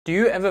Do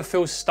you ever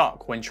feel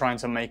stuck when trying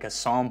to make a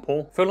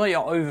sample? Feel like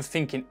you're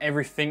overthinking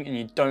everything and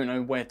you don't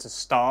know where to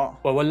start?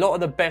 Well, a lot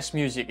of the best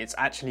music is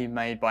actually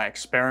made by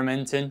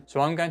experimenting. So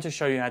I'm going to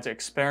show you how to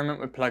experiment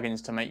with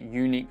plugins to make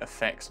unique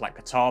effects like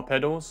guitar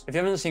pedals. If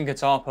you haven't seen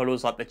guitar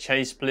pedals like the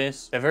Chase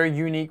Bliss, they're very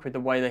unique with the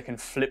way they can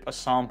flip a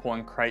sample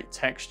and create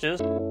textures.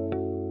 To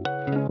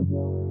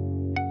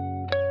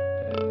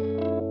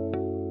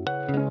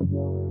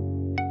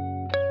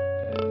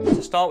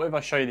start with,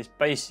 I'll show you this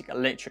basic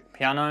electric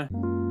piano.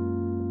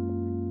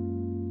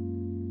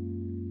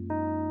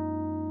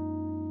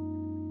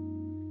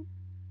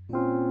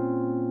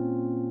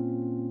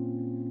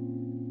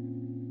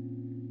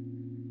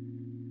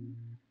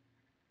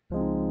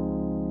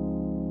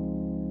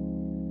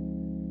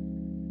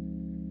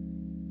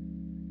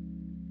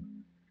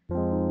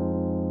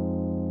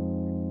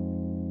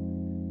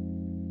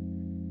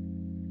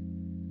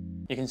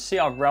 You can see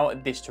I've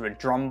routed this to a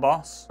drum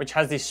bus, which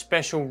has this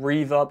special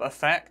reverb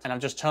effect, and I've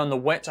just turned the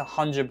wet to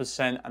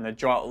 100% and the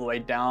dry all the way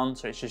down,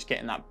 so it's just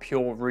getting that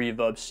pure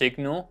reverb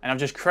signal. And I've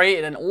just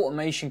created an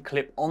automation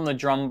clip on the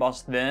drum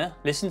bus there.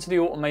 Listen to the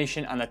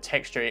automation and the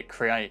texture it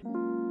creates.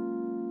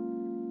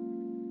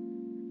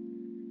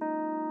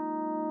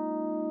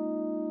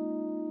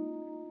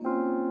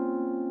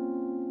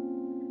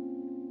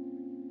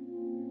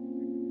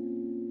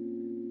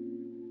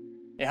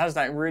 It has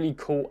that really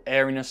cool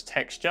airiness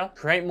texture.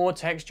 To create more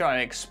texture, I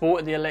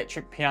exported the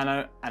electric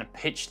piano and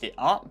pitched it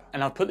up.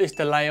 And I've put this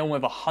delay on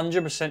with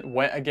 100%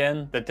 wet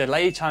again. The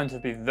delay time to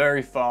be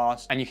very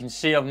fast. And you can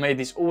see I've made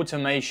this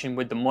automation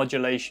with the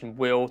modulation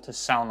wheel to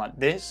sound like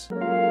this.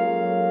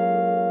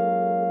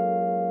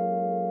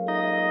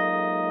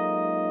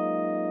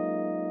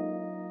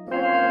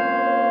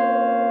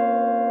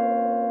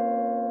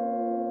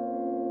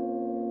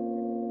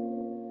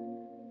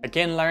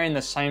 Again, layering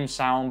the same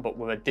sound but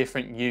with a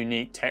different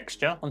unique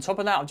texture. On top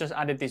of that, I've just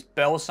added this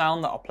bell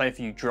sound that I'll play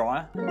for you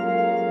dry.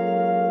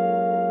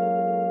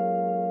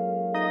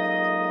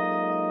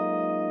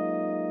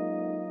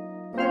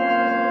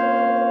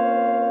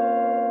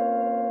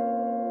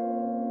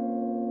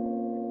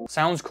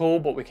 Sounds cool,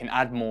 but we can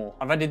add more.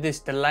 I've added this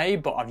delay,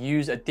 but I've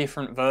used a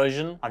different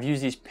version. I've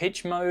used this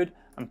pitch mode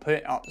and put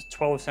it up to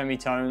 12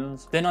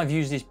 semitones. Then I've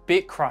used this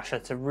bit crusher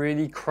to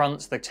really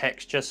crunch the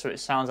texture so it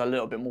sounds a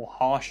little bit more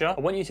harsher.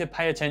 I want you to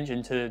pay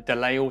attention to the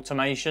delay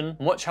automation.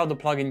 Watch how the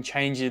plugin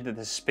changes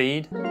the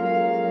speed.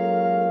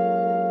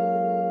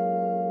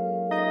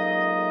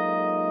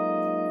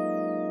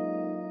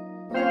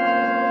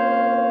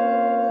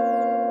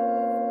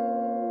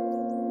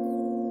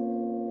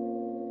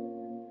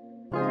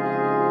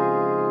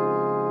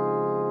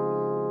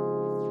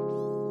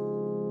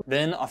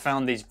 Then I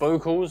found these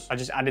vocals. I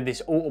just added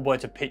this Autoboy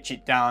to pitch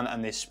it down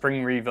and this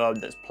spring reverb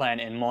that's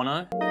playing in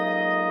mono.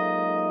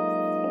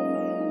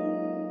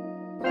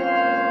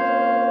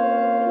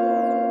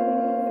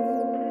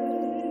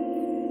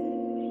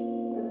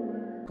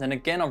 Then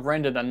again, I've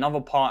rendered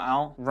another part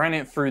out, ran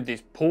it through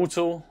this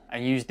portal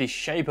and used this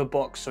shaper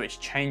box so it's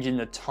changing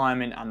the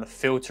timing and the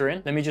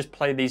filtering. Let me just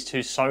play these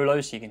two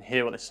solos so you can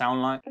hear what they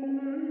sound like.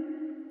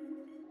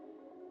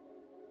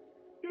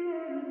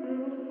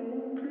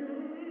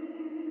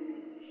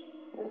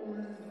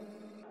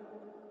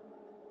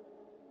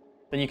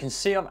 Then you can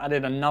see I've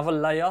added another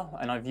layer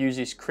and I've used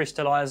this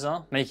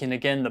crystallizer, making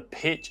again the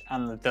pitch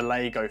and the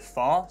delay go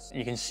fast.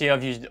 You can see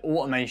I've used the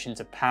automation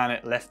to pan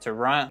it left to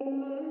right.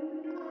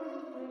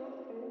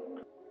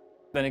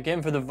 Then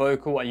again for the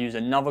vocal, I use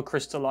another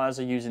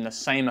crystallizer using the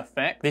same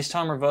effect, this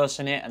time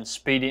reversing it and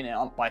speeding it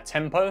up by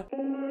tempo.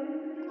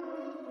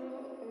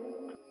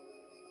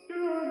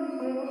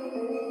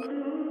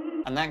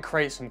 And that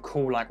creates some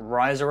cool like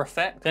riser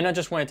effect. Then I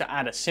just wanted to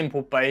add a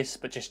simple bass,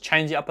 but just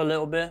change it up a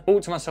little bit.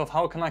 Thought to myself,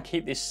 how can I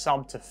keep this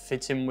sub to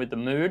fit in with the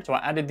mood? So I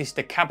added this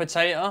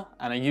decapitator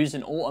and I used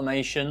an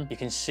automation. You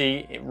can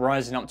see it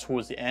rising up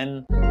towards the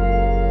end.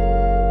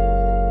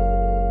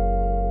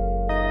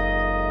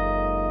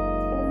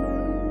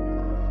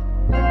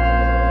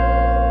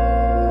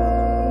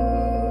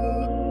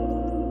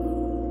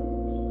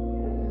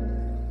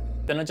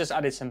 Then I just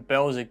added some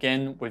bells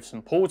again with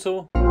some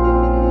portal.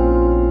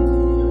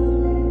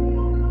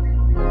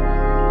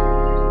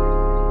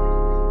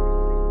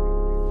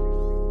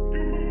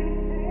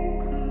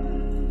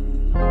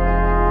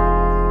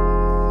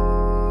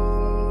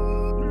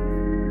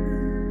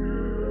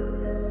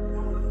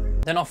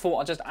 Then I thought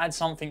I'd just add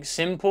something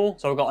simple.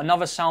 So I've got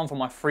another sound for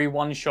my free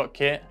one-shot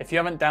kit. If you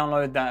haven't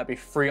downloaded that, it'll be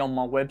free on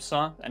my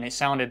website. And it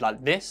sounded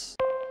like this.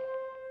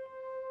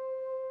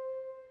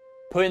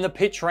 Putting the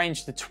pitch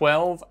range to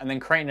 12 and then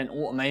creating an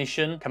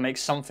automation can make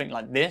something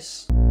like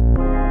this.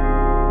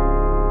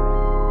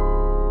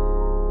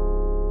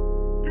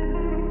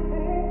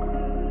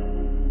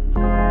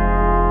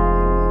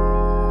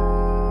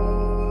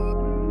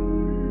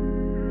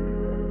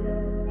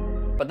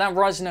 But that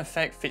rising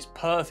effect fits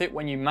perfect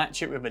when you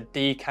match it with a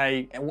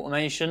DK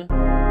automation.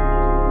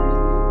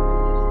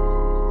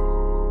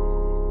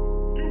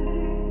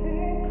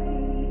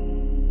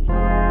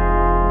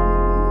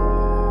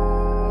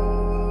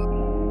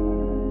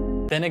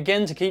 Then Then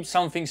again, to keep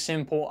something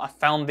simple, I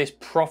found this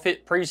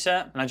Prophet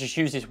preset and I just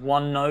use this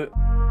one note,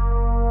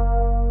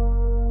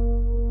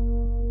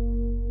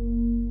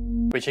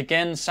 which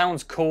again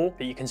sounds cool,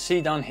 but you can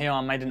see down here I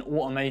made an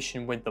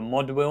automation with the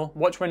mod wheel.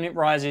 Watch when it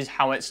rises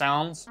how it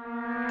sounds.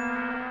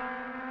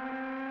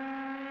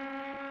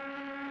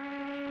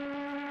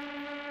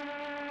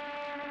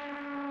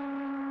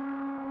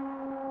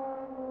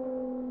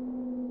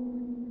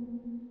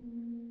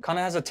 Kind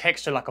of has a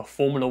texture like a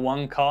Formula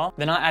 1 car.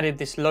 Then I added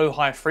this low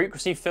high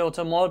frequency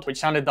filter mod, which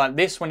sounded like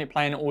this when you're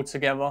playing it all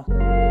together.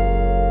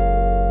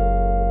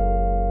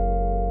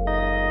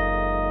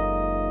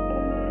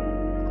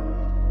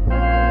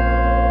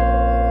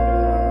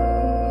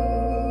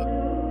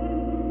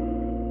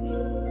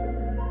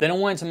 Then I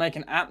wanted to make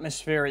an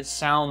atmospheric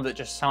sound that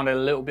just sounded a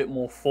little bit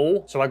more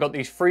full. So I got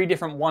these 3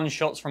 different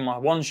one-shots from my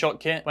one-shot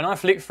kit. When I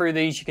flick through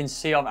these, you can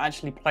see I've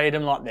actually played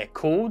them like they're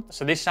chord.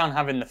 So this sound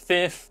having the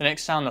 5th, the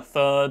next sound the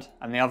 3rd,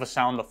 and the other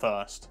sound the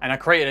 1st. And I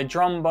created a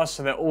drum bus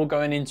so they're all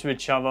going into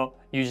each other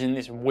using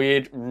this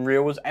weird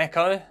Reels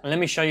echo. And let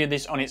me show you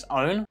this on its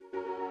own.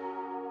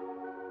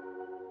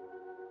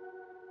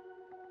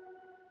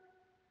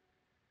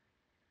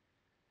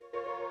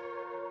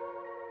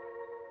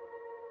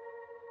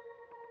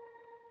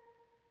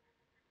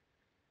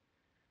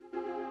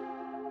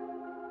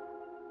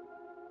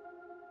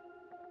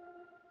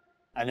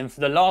 And then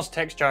for the last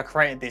texture, I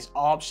created this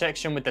arp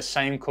section with the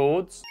same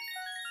chords.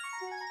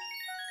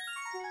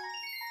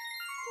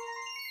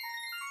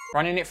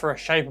 Running it for a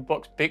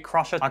Shaperbox Bit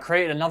Crusher, I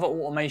created another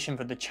automation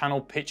for the channel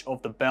pitch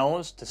of the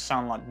bells to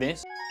sound like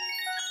this.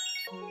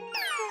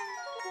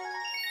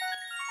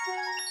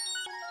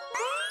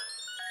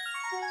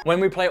 When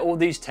we play all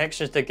these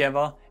textures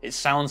together, it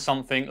sounds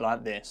something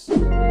like this.